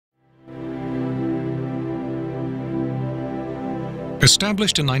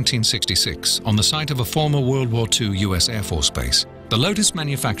Established in 1966 on the site of a former World War II US Air Force base, the Lotus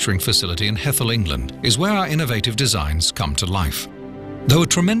Manufacturing facility in Hethel, England, is where our innovative designs come to life. Though a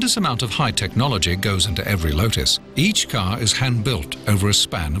tremendous amount of high technology goes into every Lotus, each car is hand-built over a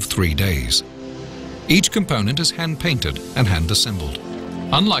span of 3 days. Each component is hand-painted and hand-assembled.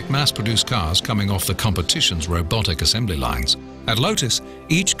 Unlike mass-produced cars coming off the competition's robotic assembly lines, at Lotus,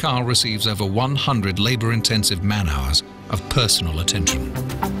 each car receives over 100 labor-intensive man-hours of personal attention.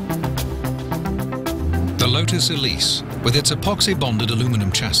 The Lotus Elise, with its epoxy-bonded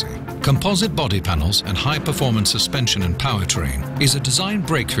aluminum chassis, composite body panels and high-performance suspension and powertrain, is a design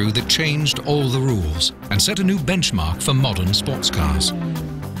breakthrough that changed all the rules and set a new benchmark for modern sports cars.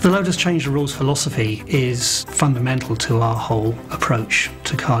 The Lotus Change the Rules philosophy is fundamental to our whole approach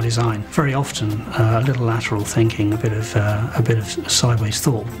to car design. Very often, a little lateral thinking, a bit of sideways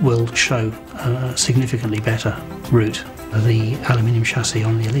thought will show a significantly better route. The aluminium chassis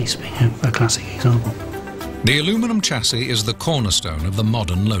on the Elise being a classic example. The aluminum chassis is the cornerstone of the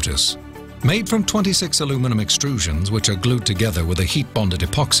modern Lotus. Made from 26 aluminum extrusions which are glued together with a heat-bonded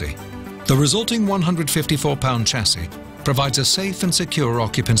epoxy, the resulting 154-pound chassis provides a safe and secure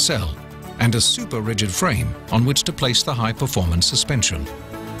occupant cell and a super rigid frame on which to place the high-performance suspension.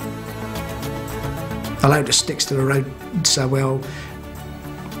 The Lotus sticks to the road so well,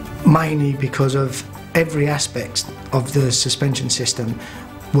 mainly because of every aspect of the suspension system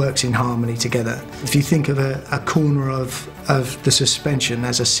works in harmony together. If you think of a corner of the suspension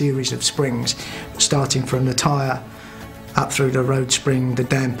as a series of springs, starting from the tyre, up through the road spring, the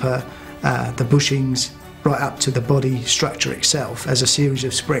damper, the bushings, right up to the body structure itself as a series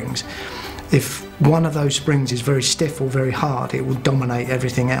of springs. If one of those springs is very stiff or very hard, it will dominate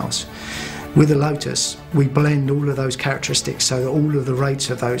everything else. With the Lotus, we blend all of those characteristics so that all of the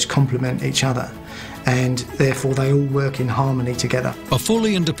rates of those complement each other, and therefore they all work in harmony together. A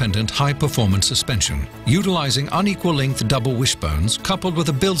fully independent high-performance suspension, utilizing unequal length double wishbones coupled with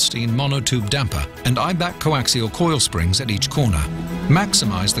a Bilstein monotube damper and IBAC coaxial coil springs at each corner,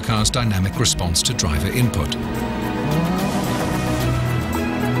 maximize the car's dynamic response to driver input.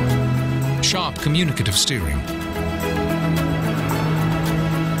 Sharp communicative steering.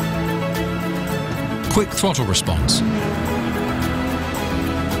 Quick throttle response.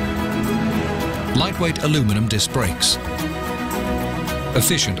 Lightweight aluminum disc brakes.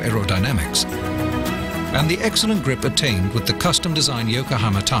 Efficient aerodynamics. And the excellent grip attained with the custom-designed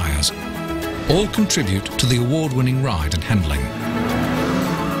Yokohama tires all contribute to the award-winning ride and handling.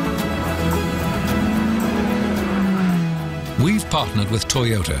 We've partnered with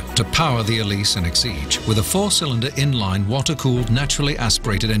Toyota to power the Elise and Exige with a 4-cylinder inline water-cooled naturally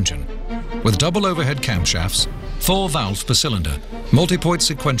aspirated engine with double overhead camshafts, 4 valves per cylinder, multi-point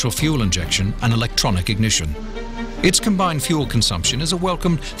sequential fuel injection and electronic ignition. Its combined fuel consumption is a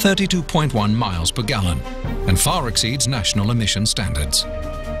welcome 32.1 miles per gallon and far exceeds national emission standards.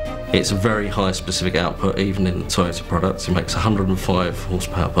 It's a very high specific output, even in the Toyota products. It makes 105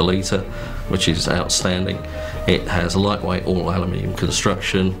 horsepower per litre, which is outstanding. It has a lightweight all aluminium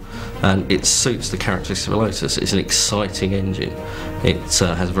construction, and it suits the characteristics of a Lotus. It's an exciting engine. It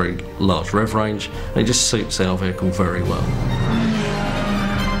has a very large rev range, and it just suits our vehicle very well.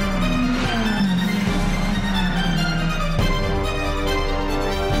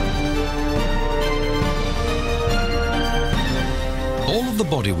 All of the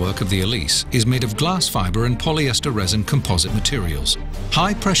bodywork of the Elise is made of glass fibre and polyester resin composite materials,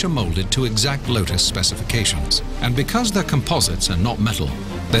 high pressure moulded to exact Lotus specifications. And because they're composites and not metal,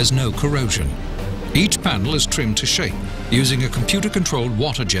 there's no corrosion. Each panel is trimmed to shape using a computer-controlled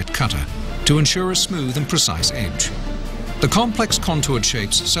water jet cutter to ensure a smooth and precise edge. The complex contoured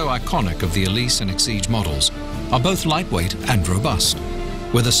shapes so iconic of the Elise and Exige models are both lightweight and robust,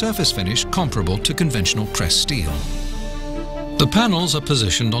 with a surface finish comparable to conventional pressed steel. The panels are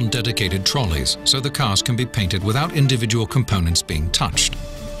positioned on dedicated trolleys so the cars can be painted without individual components being touched.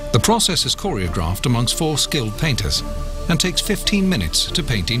 The process is choreographed amongst 4 skilled painters and takes 15 minutes to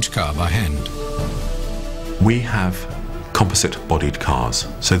paint each car by hand. We have composite-bodied cars,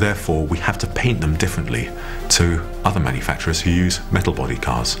 so therefore we have to paint them differently to other manufacturers who use metal-bodied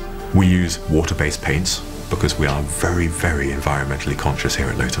cars. We use water-based paints because we are very, very environmentally conscious here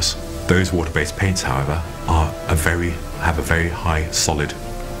at Lotus. Those water-based paints, however, have a very high solid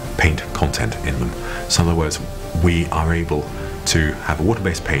paint content in them. So in other words, we are able to have a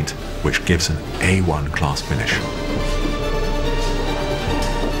water-based paint which gives an A1 class finish.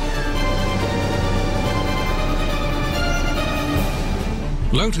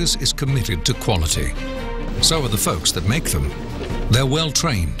 Lotus is committed to quality. So are the folks that make them. They're well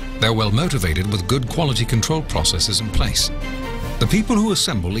trained, they're well motivated with good quality control processes in place. The people who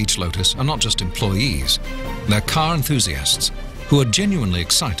assemble each Lotus are not just employees, they're car enthusiasts who are genuinely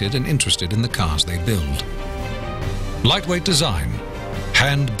excited and interested in the cars they build. Lightweight design,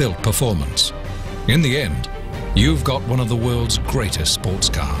 hand-built performance. In the end, you've got one of the world's greatest sports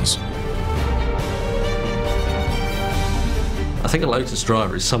cars. I think a Lotus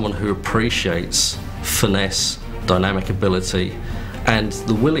driver is someone who appreciates finesse, dynamic ability, and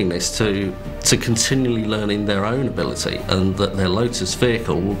the willingness to continually learn in their own ability, and that their Lotus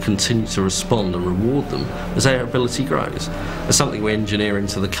vehicle will continue to respond and reward them as their ability grows. There's something we engineer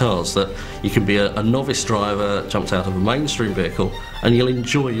into the cars, that you can be a novice driver jumped out of a mainstream vehicle and you'll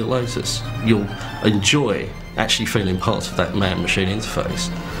enjoy your Lotus. You'll enjoy actually feeling part of that man-machine interface.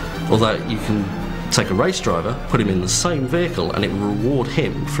 Although you can take a race driver, put him in the same vehicle, and it will reward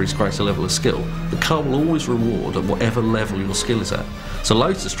him for his greater level of skill. The car will always reward at whatever level your skill is at. So a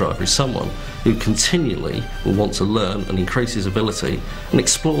Lotus driver is someone who continually will want to learn and increase his ability and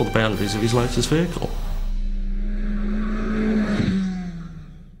explore the boundaries of his Lotus vehicle.